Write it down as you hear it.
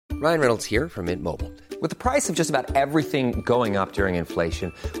Ryan Reynolds here from Mint Mobile. With the price of just about everything going up during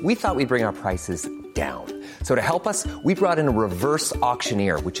inflation, we thought we'd bring our prices down. So to help us, we brought in a reverse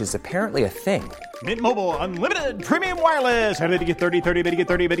auctioneer, which is apparently a thing. Mint Mobile Unlimited Premium Wireless. How to get 30, 30, bit to get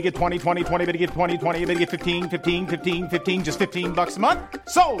 30, bit to get 20, 20, 20, bit to get 20, 20, bit to get 15, 15, 15, 15, just $15 a month?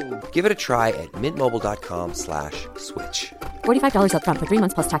 Sold! Give it a try at mintmobile.com/switch. $45 up front for 3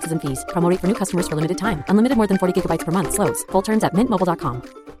 months plus taxes and fees. Promo rate for new customers for limited time. Unlimited more than 40 gigabytes per month. Slows full terms at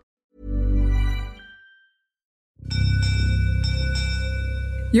mintmobile.com.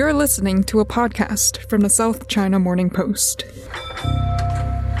 You're listening to a podcast from the South China Morning Post.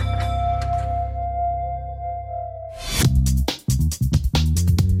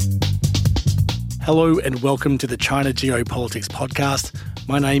 Hello and welcome to the China Geopolitics podcast.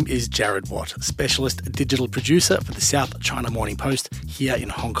 My name is Jared Watt, specialist digital producer for the South China Morning Post here in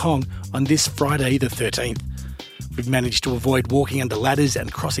Hong Kong on this Friday the 13th. We've managed to avoid walking under ladders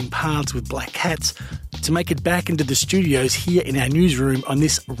and crossing paths with black cats to make it back into the studios here in our newsroom on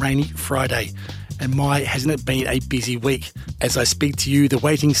this rainy Friday. And my, hasn't it been a busy week? As I speak to you, the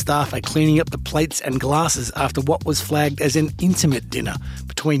waiting staff are cleaning up the plates and glasses after what was flagged as an intimate dinner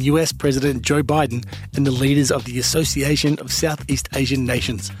between US President Joe Biden and the leaders of the Association of Southeast Asian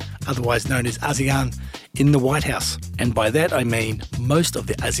Nations, otherwise known as ASEAN, in the White House. And by that I mean most of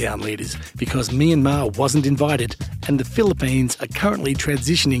the ASEAN leaders, because Myanmar wasn't invited and the Philippines are currently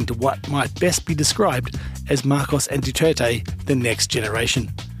transitioning to what might best be described as Marcos and Duterte, the next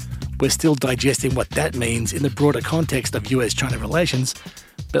generation. We're still digesting what that means in the broader context of US-China relations,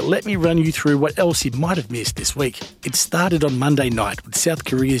 but let me run you through what else you might have missed this week. It started on Monday night with South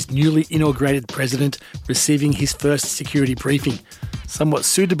Korea's newly inaugurated president receiving his first security briefing, somewhat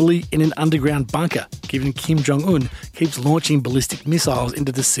suitably in an underground bunker, given Kim Jong-un keeps launching ballistic missiles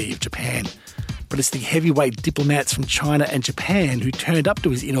into the Sea of Japan. But it's the heavyweight diplomats from China and Japan who turned up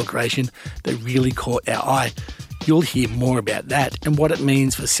to his inauguration that really caught our eye. You'll hear more about that and what it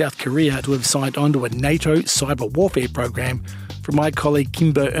means for South Korea to have signed on to a NATO cyber warfare program from my colleague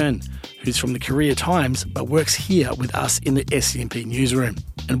Kim Bo-eun, who's from the Korea Times but works here with us in the SCMP newsroom.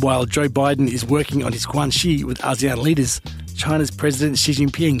 And while Joe Biden is working on his Guanxi with ASEAN leaders, China's President Xi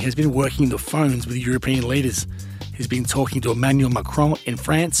Jinping has been working the phones with European leaders. He's been talking to Emmanuel Macron in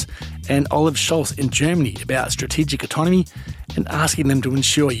France and Olaf Scholz in Germany about strategic autonomy and asking them to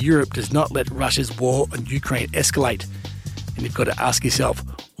ensure Europe does not let Russia's war on Ukraine escalate. And you've got to ask yourself,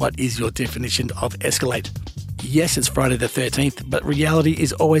 what is your definition of escalate? Yes, it's Friday the 13th, but reality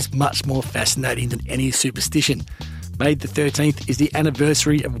is always much more fascinating than any superstition. May the 13th is the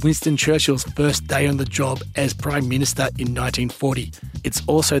anniversary of Winston Churchill's first day on the job as Prime Minister in 1940. It's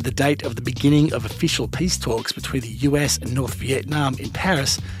also the date of the beginning of official peace talks between the US and North Vietnam in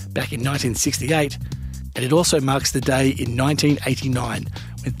Paris back in 1968. And it also marks the day in 1989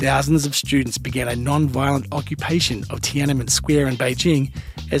 when thousands of students began a non-violent occupation of Tiananmen Square in Beijing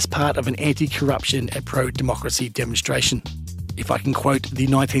as part of an anti-corruption and pro-democracy demonstration. If I can quote the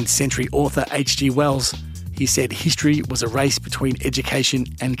 19th century author H.G. Wells, he said history was a race between education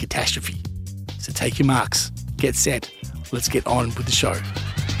and catastrophe. So take your marks, get set, let's get on with the show.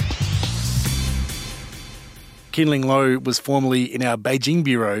 Kinling Lo was formerly in our Beijing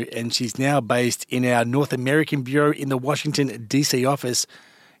bureau and she's now based in our North American bureau in the Washington, D.C. office.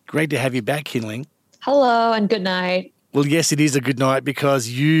 Great to have you back, Kinling. Hello and good night. Well, yes, it is a good night because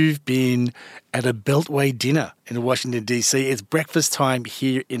you've been at a Beltway dinner in Washington, D.C. It's breakfast time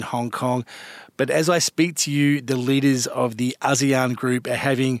here in Hong Kong. But as I speak to you, the leaders of the ASEAN group are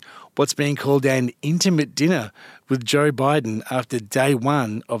having what's being called an intimate dinner with Joe Biden after day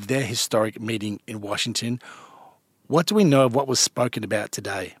one of their historic meeting in Washington. What do we know of what was spoken about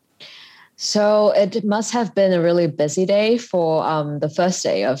today? So it must have been a really busy day for the first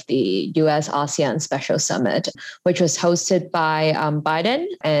day of the US-ASEAN Special Summit, which was hosted by Biden,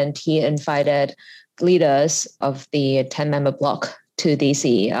 and he invited leaders of the 10-member bloc to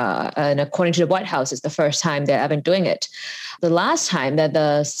DC. And according to the White House, it's the first time they're ever doing it. The last time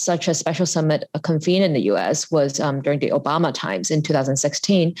that such a special summit convened in the US was during the Obama times in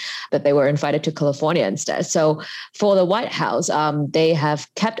 2016, but they were invited to California instead. So for the White House, they have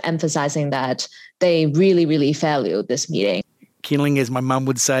kept emphasizing that they really, really value this meeting. Kinling, as my mum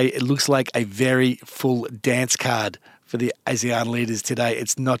would say, it looks like a very full dance card for the ASEAN leaders today.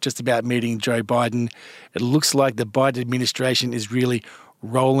 It's not just about meeting Joe Biden. It looks like the Biden administration is really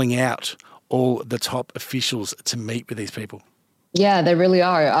rolling out all the top officials to meet with these people. Yeah, they really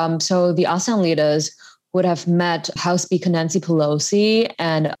are. So the ASEAN leaders would have met House Speaker Nancy Pelosi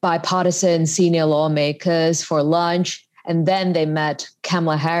and bipartisan senior lawmakers for lunch. And then they met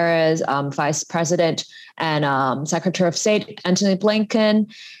Kamala Harris, Vice President, and Secretary of State Antony Blinken.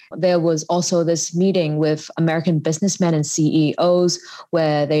 There was also this meeting with American businessmen and CEOs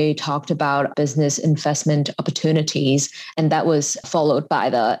where they talked about business investment opportunities. And that was followed by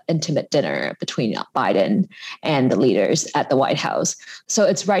the intimate dinner between Biden and the leaders at the White House. So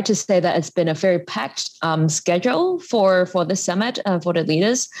it's right to say that it's been a very packed schedule for the summit for the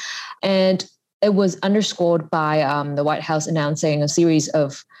leaders. And it was underscored by the White House announcing a series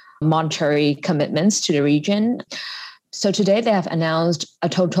of monetary commitments to the region. So today they have announced a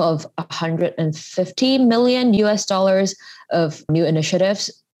total of $150 million of new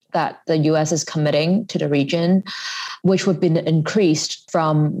initiatives that the US is committing to the region, which would be increased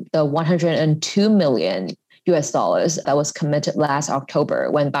from the $102 million that was committed last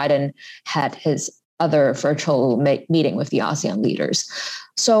October when Biden had his other virtual meeting with the ASEAN leaders.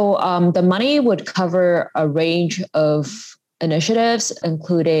 So the money would cover a range of initiatives,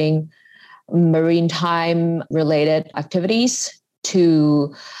 including maritime-related activities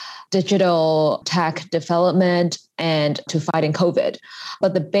to digital tech development and to fighting COVID.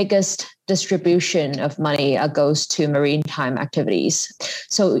 But the biggest distribution of money goes to maritime activities.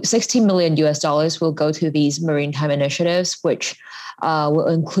 So $60 million will go to these maritime initiatives, which will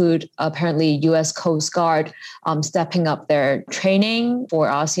include apparently US Coast Guard stepping up their training for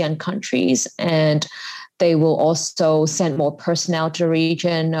ASEAN countries. And they will also send more personnel to the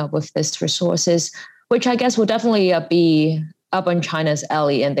region with these resources, which I guess will definitely be up on China's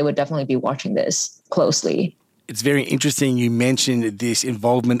alley, and they would definitely be watching this closely. It's very interesting you mentioned this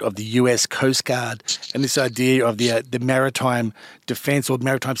involvement of the US Coast Guard and this idea of the maritime defense or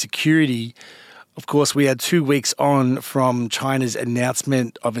maritime security. Of course, we are 2 weeks on from China's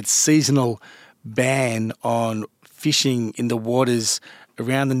announcement of its seasonal ban on fishing in the waters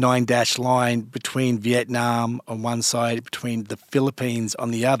around the 9-dash line between Vietnam on one side, between the Philippines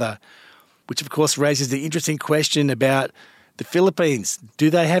on the other, which of course raises the interesting question about the Philippines. Do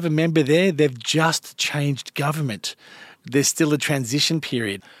they have a member there? They've just changed government. There's still a transition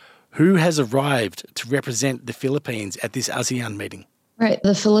period. Who has arrived to represent the Philippines at this ASEAN meeting? Right.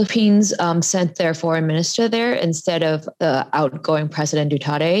 The Philippines sent their foreign minister there instead of the outgoing President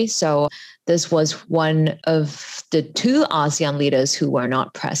Duterte. So this was one of the 2 ASEAN leaders who were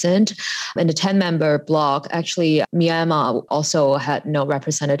not present. In the 10-member bloc, actually, Myanmar also had no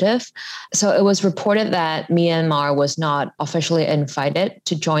representative. So it was reported that Myanmar was not officially invited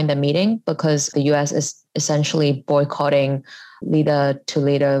to join the meeting because the U.S. is essentially boycotting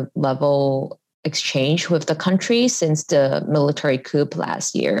leader-to-leader level exchange with the country since the military coup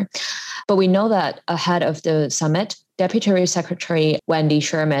last year. But we know that ahead of the summit, Deputy Secretary Wendy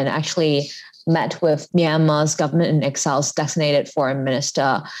Sherman actually met with Myanmar's government in exile's designated foreign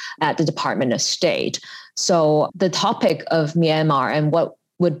minister at the Department of State. So the topic of Myanmar and what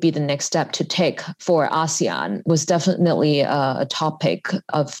would be the next step to take for ASEAN was definitely a topic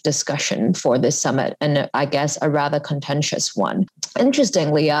of discussion for this summit, and I guess a rather contentious one.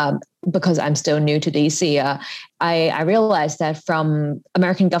 Interestingly, because I'm still new to DC, I realized that from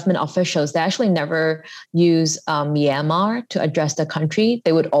American government officials, they actually never use Myanmar to address the country.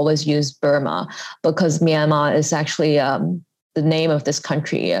 They would always use Burma because Myanmar is actually the name of this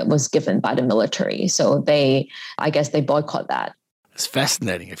country was given by the military. So I guess they boycott that. It's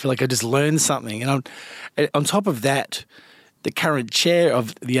fascinating. I feel like I just learned something. And on top of that, the current chair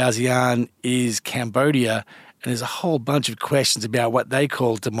of the ASEAN is Cambodia, and there's a whole bunch of questions about what they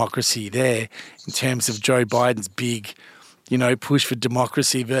call democracy there in terms of Joe Biden's big, push for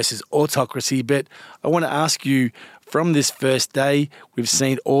democracy versus autocracy. But I want to ask you, from this first day, we've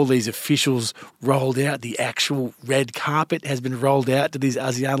seen all these officials rolled out. The actual red carpet has been rolled out to these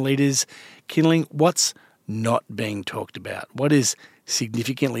ASEAN leaders. Kinling, what's not being talked about? What is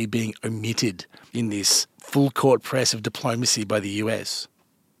significantly being omitted in this full court press of diplomacy by the US?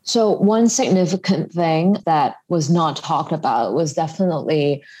 So one significant thing that was not talked about was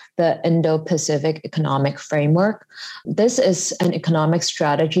definitely the Indo-Pacific Economic Framework. This is an economic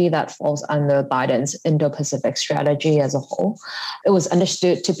strategy that falls under Biden's Indo-Pacific strategy as a whole. It was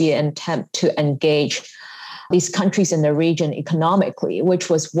understood to be an attempt to engage these countries in the region economically, which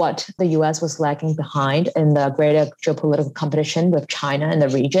was what the US was lagging behind in the greater geopolitical competition with China in the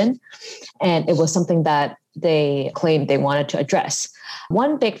region. And it was something that they claimed they wanted to address.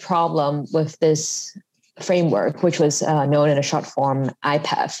 One big problem with this framework, which was known in a short form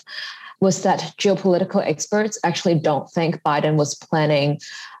IPEF, was that geopolitical experts actually don't think Biden was planning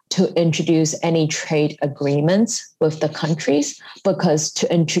to introduce any trade agreements with the countries, because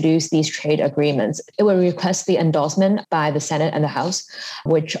to introduce these trade agreements, it would request the endorsement by the Senate and the House,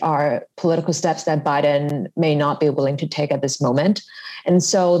 which are political steps that Biden may not be willing to take at this moment. And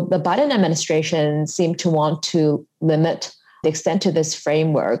so the Biden administration seemed to want to limit they extended this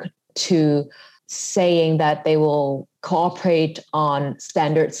framework to saying that they will cooperate on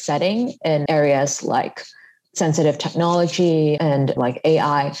standard setting in areas like sensitive technology and like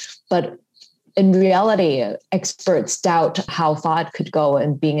AI. But in reality, experts doubt how far it could go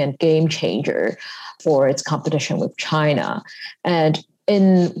in being a game changer for its competition with China. And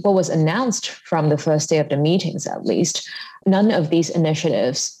in what was announced from the first day of the meetings, at least, none of these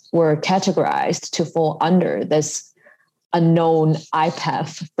initiatives were categorized to fall under this unknown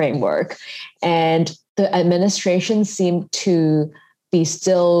IPEF framework. And the administration seemed to be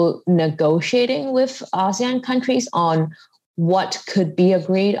still negotiating with ASEAN countries on what could be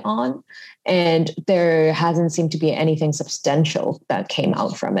agreed on. And there hasn't seemed to be anything substantial that came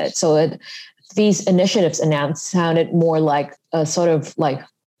out from it. So these initiatives announced sounded more like a sort of like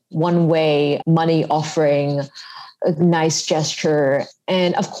one-way money offering, a nice gesture.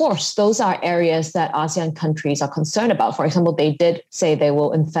 And of course, those are areas that ASEAN countries are concerned about. For example, they did say they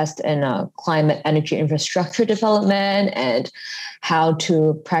will invest in climate energy infrastructure development and how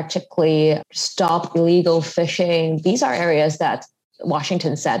to practically stop illegal fishing. These are areas that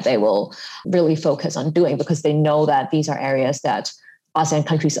Washington said they will really focus on doing because they know that these are areas that ASEAN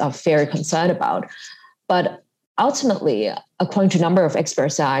countries are very concerned about. But ultimately, according to a number of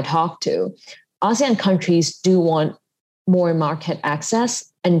experts that I talked to, ASEAN countries do want more market access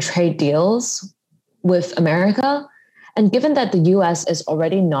and trade deals with America. And given that the US is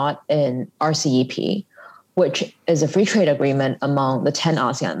already not in RCEP, which is a free trade agreement among the 10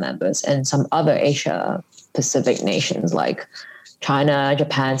 ASEAN members and some other Asia Pacific nations like China,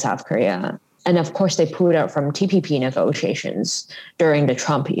 Japan, South Korea. And of course, they pulled out from TPP negotiations during the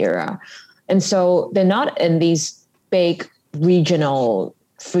Trump era. And so they're not in these big regional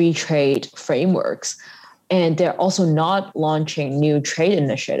free trade frameworks. And they're also not launching new trade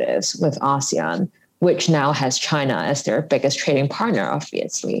initiatives with ASEAN, which now has China as their biggest trading partner,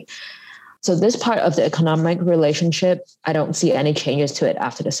 obviously. So this part of the economic relationship, I don't see any changes to it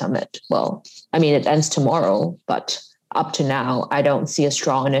after the summit. Well, I mean, it ends tomorrow, but up to now, I don't see a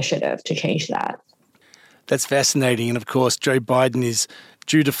strong initiative to change that. That's fascinating. And of course, Joe Biden is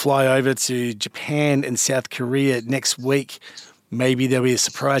due to fly over to Japan and South Korea next week. Maybe there'll be a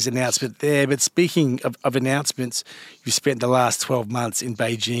surprise announcement there. But speaking of announcements, you've spent the last 12 months in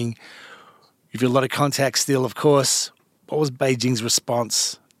Beijing. You've got a lot of contacts still, of course. What was Beijing's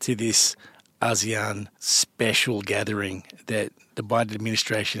response to this ASEAN special gathering that the Biden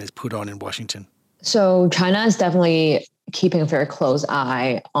administration has put on in Washington? So China is definitely keeping a very close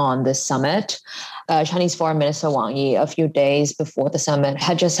eye on this summit. Chinese Foreign Minister Wang Yi, a few days before the summit,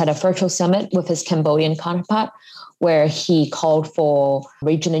 had just had a virtual summit with his Cambodian counterpart, where he called for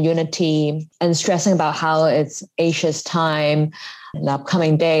regional unity and stressing about how it's Asia's time in the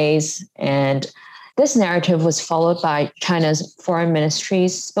upcoming days. And this narrative was followed by China's Foreign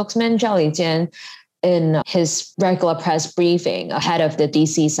Ministry's spokesman, Zhao Lijian, in his regular press briefing ahead of the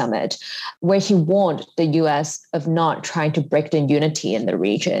DC summit, where he warned the US of not trying to break the unity in the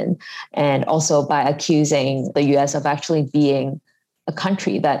region, and also by accusing the US of actually being a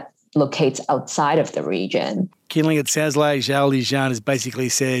country that locates outside of the region. Kinling, it sounds like Zhao Lijian has basically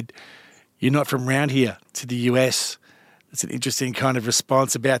said, you're not from around here, to the US. It's an interesting kind of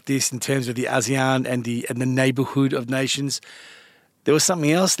response about this in terms of the ASEAN and the neighbourhood of nations. There was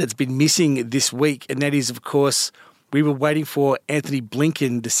something else that's been missing this week, and that is, of course, we were waiting for Anthony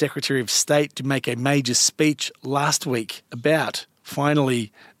Blinken, the Secretary of State, to make a major speech last week about,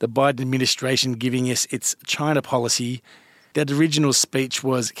 finally, the Biden administration giving us its China policy. That original speech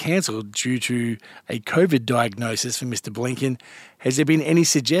was cancelled due to a COVID diagnosis for Mr. Blinken. Has there been any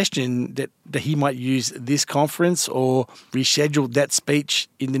suggestion that he might use this conference or reschedule that speech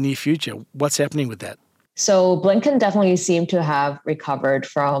in the near future? What's happening with that? So Blinken definitely seemed to have recovered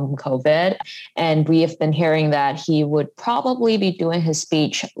from COVID, and we have been hearing that he would probably be doing his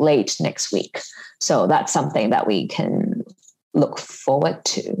speech late next week. So that's something that we can look forward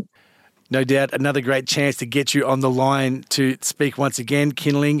to. No doubt, another great chance to get you on the line to speak once again.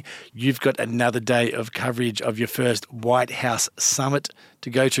 Kinling, you've got another day of coverage of your first White House summit to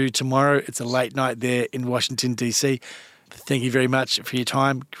go to tomorrow. It's a late night there in Washington, D.C. Thank you very much for your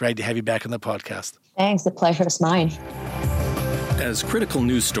time. Great to have you back on the podcast. Thanks. The pleasure is mine. As critical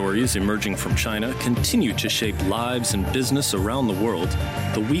news stories emerging from China continue to shape lives and business around the world,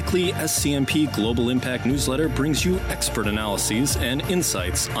 the weekly SCMP Global Impact newsletter brings you expert analyses and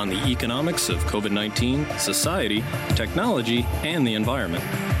insights on the economics of COVID-19, society, technology, and the environment.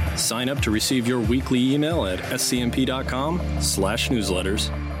 Sign up to receive your weekly email at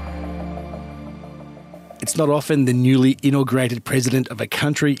scmp.com/newsletters. It's not often the newly inaugurated president of a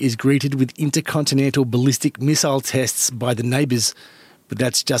country is greeted with intercontinental ballistic missile tests by the neighbours, but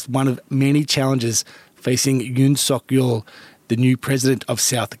that's just one of many challenges facing Yoon Suk-yeol, the new president of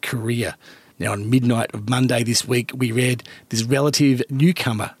South Korea. Now, on midnight of Monday this week, we read this relative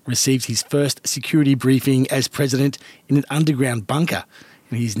newcomer received his first security briefing as president in an underground bunker,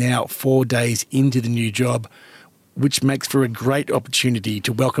 and he's now 4 days into the new job, which makes for a great opportunity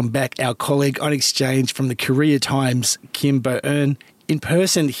to welcome back our colleague on exchange from the Korea Times, Kim Bo-eun, in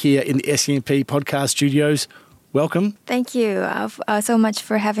person here in the SCMP podcast studios. Welcome. Thank you so much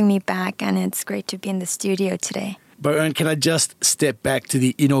for having me back, and it's great to be in the studio today. Bo-eun, can I just step back to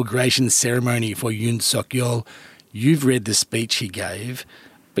the inauguration ceremony for Yoon Suk-yeol? You've read the speech he gave,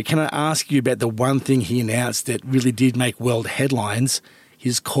 but can I ask you about the one thing he announced that really did make world headlines,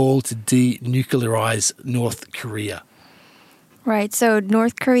 his call to denuclearize North Korea? Right. So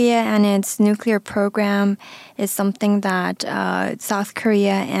North Korea and its nuclear program is something that South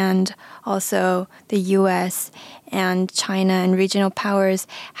Korea and also the U.S. and China and regional powers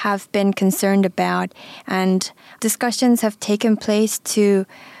have been concerned about. And discussions have taken place to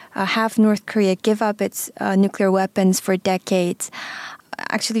have North Korea give up its nuclear weapons for decades.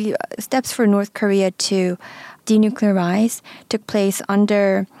 Actually, steps for North Korea to denuclearize took place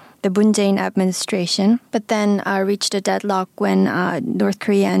under the Moon Jae-in administration, but then reached a deadlock when North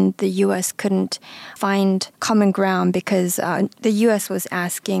Korea and the U.S. couldn't find common ground because the U.S. was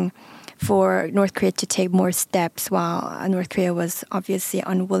asking for North Korea to take more steps while North Korea was obviously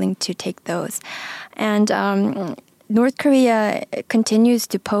unwilling to take those. And North Korea continues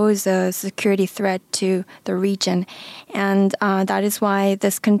to pose a security threat to the region, and that is why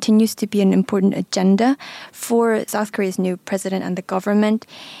this continues to be an important agenda for South Korea's new president and the government.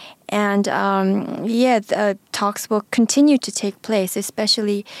 And the talks will continue to take place,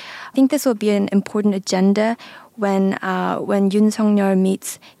 especially I think this will be an important agenda when Yoon Suk-yeol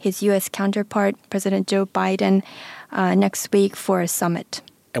meets his U.S. counterpart, President Joe Biden, next week for a summit.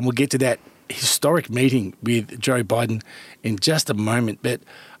 And we'll get to that historic meeting with Joe Biden in just a moment. But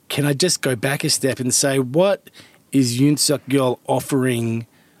can I just go back a step and say, what is Yoon Suk-yeol offering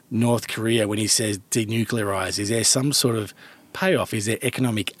North Korea when he says denuclearize? Is there some sort of payoff? Is there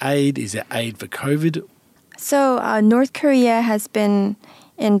economic aid? Is there aid for COVID? So North Korea has been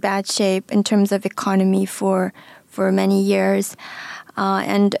in bad shape in terms of economy for many years.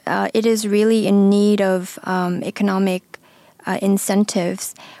 And it is really in need of economic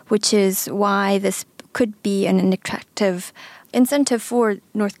incentives, which is why this could be an attractive incentive for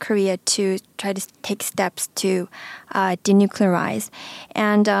North Korea to try to take steps to denuclearize.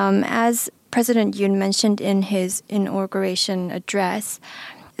 And as President Yoon mentioned in his inauguration address,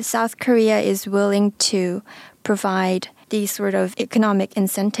 South Korea is willing to provide these sort of economic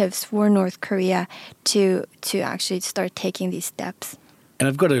incentives for North Korea to actually start taking these steps. And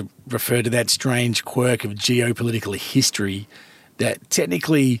I've got to refer to that strange quirk of geopolitical history that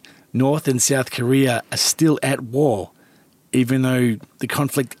technically North and South Korea are still at war. Even though the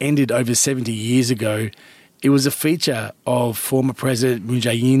conflict ended over 70 years ago, it was a feature of former President Moon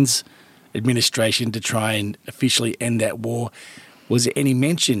Jae-in's administration to try and officially end that war. Was there any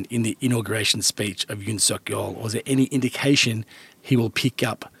mention in the inauguration speech of Yoon Suk-yeol? Was there any indication he will pick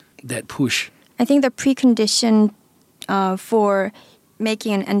up that push? I think the precondition for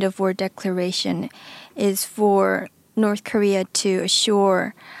making an end-of-war declaration is for North Korea to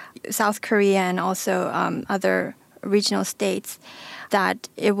assure South Korea and also other regional states that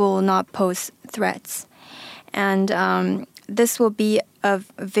it will not pose threats. And this will be a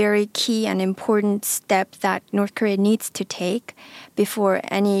very key and important step that North Korea needs to take before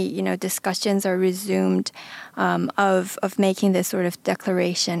any discussions are resumed of making this sort of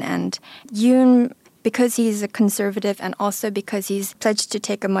declaration. And Yoon, because he's a conservative and also because he's pledged to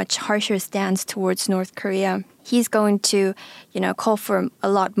take a much harsher stance towards North Korea, he's going to, call for a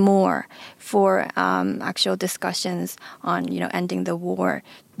lot more for actual discussions on, ending the war.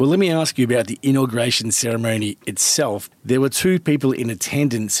 Well, let me ask you about the inauguration ceremony itself. There were two people in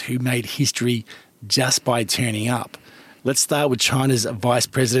attendance who made history just by turning up. Let's start with China's Vice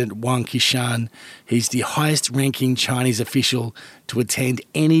President Wang Qishan. He's the highest-ranking Chinese official to attend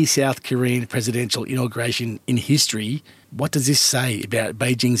any South Korean presidential inauguration in history. What does this say about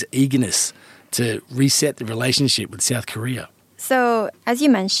Beijing's eagerness to reset the relationship with South Korea? So, as you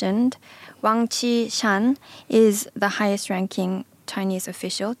mentioned, Wang Qishan is the highest-ranking Chinese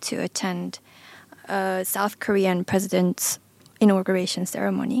official to attend a South Korean president's inauguration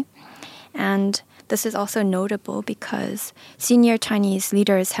ceremony. And this is also notable because senior Chinese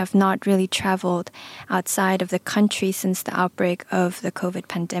leaders have not really traveled outside of the country since the outbreak of the COVID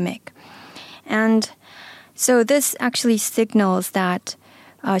pandemic. And So this actually signals that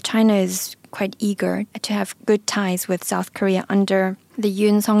China is quite eager to have good ties with South Korea under the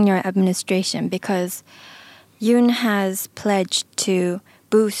Yoon Suk-yeol administration, because Yoon has pledged to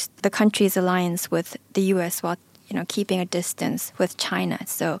boost the country's alliance with the U.S. while keeping a distance with China.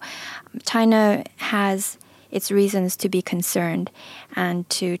 So China has its reasons to be concerned and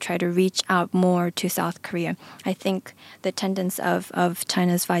to try to reach out more to South Korea. I think the attendance of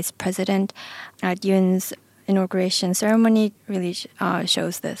China's vice president at Yoon's inauguration ceremony really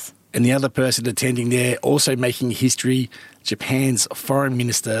shows this. And the other person attending there, also making history, Japan's Foreign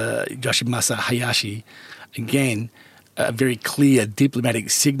Minister Yoshimasa Hayashi. Again, a very clear diplomatic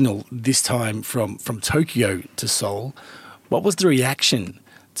signal, this time from Tokyo to Seoul. What was the reaction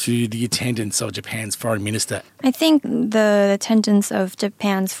to the attendance of Japan's foreign minister? I think the attendance of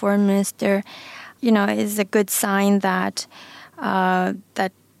Japan's foreign minister, is a good sign that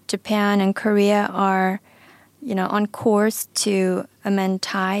that Japan and Korea are, on course to amend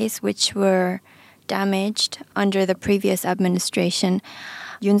ties which were damaged under the previous administration.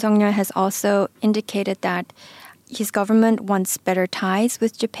 Yoon Suk-yeol has also indicated that his government wants better ties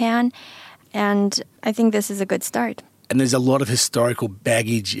with Japan, and I think this is a good start. And there's a lot of historical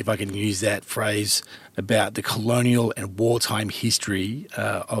baggage, if I can use that phrase, about the colonial and wartime history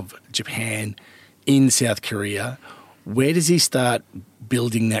of Japan in South Korea. Where does he start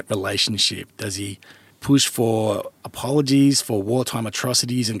building that relationship? Does he push for apologies for wartime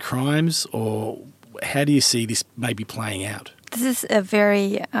atrocities and crimes, or how do you see this maybe playing out? This is a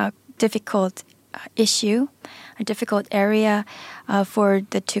very difficult issue, a difficult area for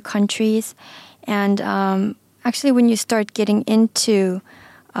the two countries. And actually, when you start getting into,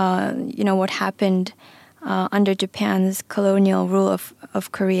 what happened under Japan's colonial rule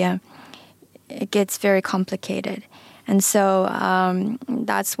of Korea, it gets very complicated. And so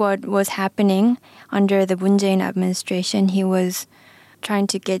that's what was happening under the Moon Jae-in administration. He was trying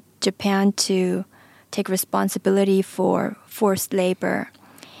to get Japan to take responsibility for forced labor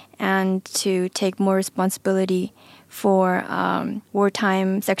and to take more responsibility for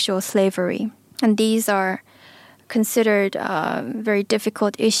wartime sexual slavery. And these are considered very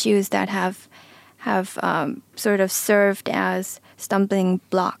difficult issues that have sort of served as stumbling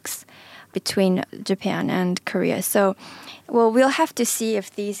blocks between Japan and Korea. So, we'll have to see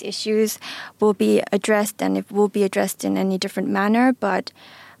if these issues will be addressed and if will be addressed in any different manner, but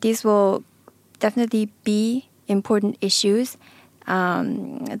these will definitely be important issues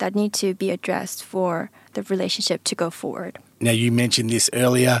that need to be addressed for the relationship to go forward. Now, you mentioned this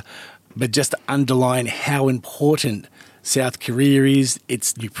earlier, but just to underline how important South Korea is,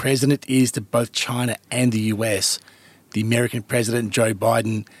 its new president is to both China and the US. The American President Joe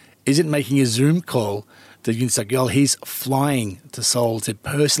Biden isn't making a Zoom call to Yoon Suk-yeol. He's flying to Seoul to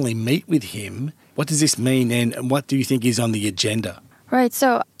personally meet with him. What does this mean, and what do you think is on the agenda? Right,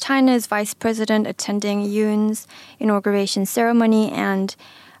 so China's vice president attending Yoon's inauguration ceremony and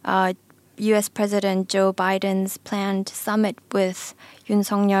U.S. President Joe Biden's planned summit with Yoon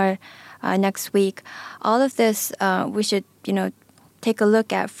Suk-yeol next week. All of this we should, take a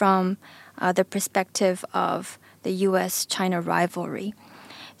look at from the perspective of the U.S.-China rivalry.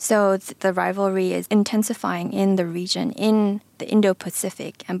 So the rivalry is intensifying in the region, in the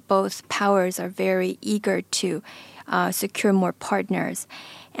Indo-Pacific, and both powers are very eager to secure more partners.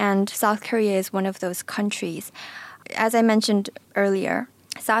 And South Korea is one of those countries. As I mentioned earlier,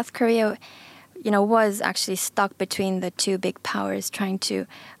 South Korea, was actually stuck between the two big powers trying to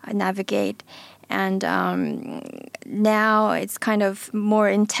navigate. And now it's kind of more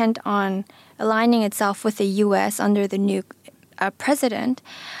intent on aligning itself with the U.S. under the new president.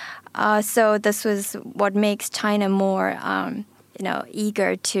 So this was what makes China more,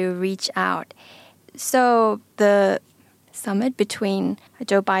 eager to reach out. So the summit between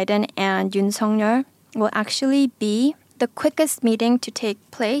Joe Biden and Yoon Suk-yeol will actually be the quickest meeting to take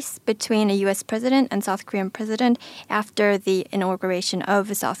place between a U.S. president and South Korean president after the inauguration of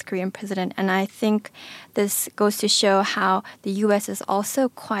a South Korean president. And I think this goes to show how the U.S. is also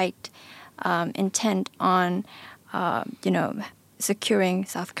quite intent on, securing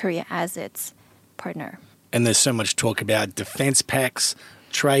South Korea as its partner. And there's so much talk about defense pacts,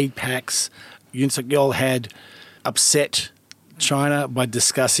 trade pacts. Yoon Suk-yeol had upset China by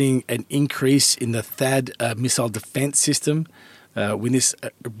discussing an increase in the THAAD missile defense system. When this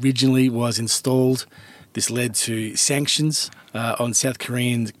originally was installed, this led to sanctions on South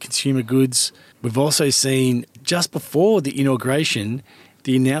Korean consumer goods. We've also seen, just before the inauguration,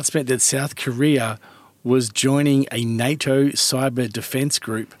 the announcement that South Korea was joining a NATO cyber defense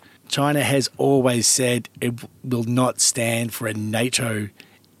group. China has always said it will not stand for a NATO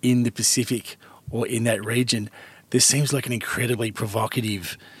in the Pacific or in that region. This seems like an incredibly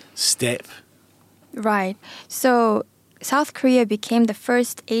provocative step. Right. So South Korea became the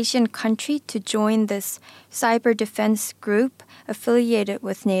first Asian country to join this cyber defense group affiliated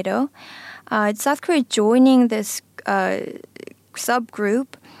with NATO. South Korea joining this subgroup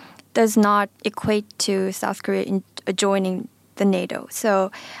does not equate to South Korea joining the NATO.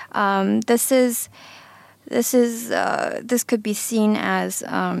 So this could be seen as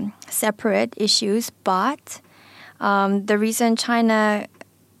separate issues, but the reason China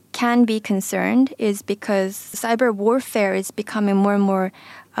can be concerned is because cyber warfare is becoming more and more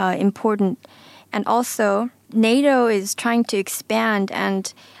important. And also, NATO is trying to expand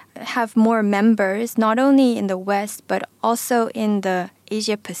and have more members, not only in the West, but also in the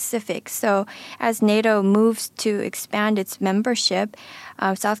Asia Pacific. So as NATO moves to expand its membership,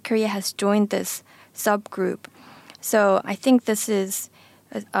 South Korea has joined this subgroup. So I think this is,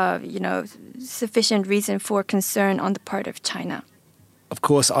 sufficient reason for concern on the part of China. Of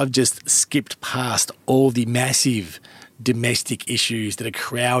course, I've just skipped past all the massive domestic issues that are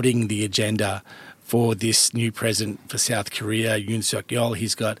crowding the agenda for this new president for South Korea, Yoon Suk-yeol.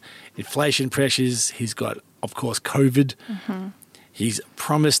 He's got inflation pressures. He's got, of course, COVID. Mm-hmm. He's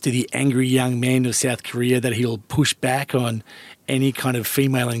promised to the angry young men of South Korea that he'll push back on any kind of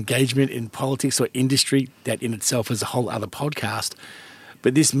female engagement in politics or industry. That in itself is a whole other podcast.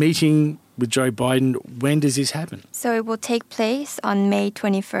 But this meeting with Joe Biden, when does this happen? So it will take place on May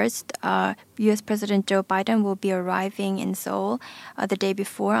 21st. U.S. President Joe Biden will be arriving in Seoul the day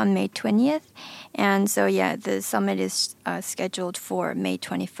before on May 20th. And so, the summit is scheduled for May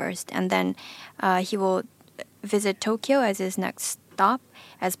 21st. And then he will visit Tokyo as his next stop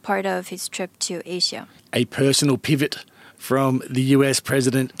as part of his trip to Asia. A personal pivot from the U.S.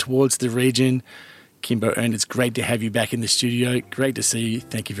 president towards the region. Kim Bo-eun, it's great to have you back in the studio. Great to see you.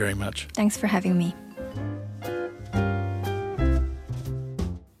 Thank you very much. Thanks for having me.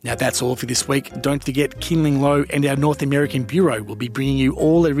 Now that's all for this week. Don't forget Kinling Lo and our North American Bureau will be bringing you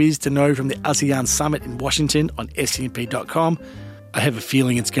all there is to know from the ASEAN Summit in Washington on scmp.com. I have a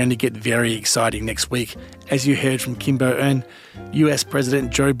feeling it's going to get very exciting next week. As you heard from Kim Bo-eun, US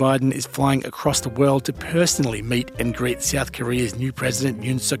President Joe Biden is flying across the world to personally meet and greet South Korea's new president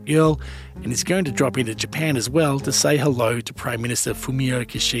Yoon Suk-yeol, and is going to drop into Japan as well to say hello to Prime Minister Fumio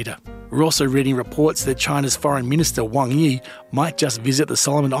Kishida. We're also reading reports that China's Foreign Minister Wang Yi might just visit the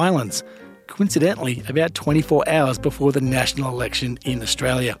Solomon Islands, coincidentally about 24 hours before the national election in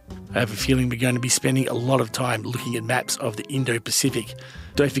Australia. I have a feeling we're going to be spending a lot of time looking at maps of the Indo-Pacific.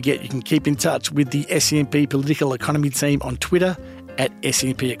 Don't forget you can keep in touch with the SCMP Political Economy team on Twitter at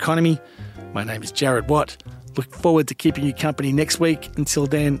SCMP Economy. My name is Jared Watt. Look forward to keeping you company next week. Until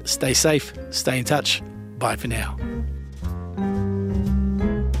then, stay safe, stay in touch. Bye for now.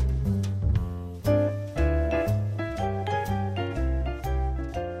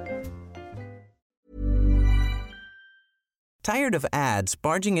 Tired of ads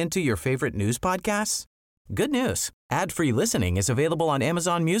barging into your favorite news podcasts? Good news. Ad-free listening is available on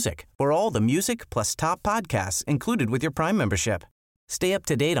Amazon Music for all the music plus top podcasts included with your Prime membership. Stay up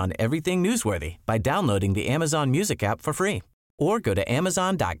to date on everything newsworthy by downloading the Amazon Music app for free or go to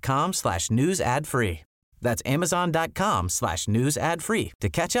amazon.com/news ad free. That's amazon.com/news ad free to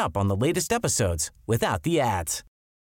catch up on the latest episodes without the ads.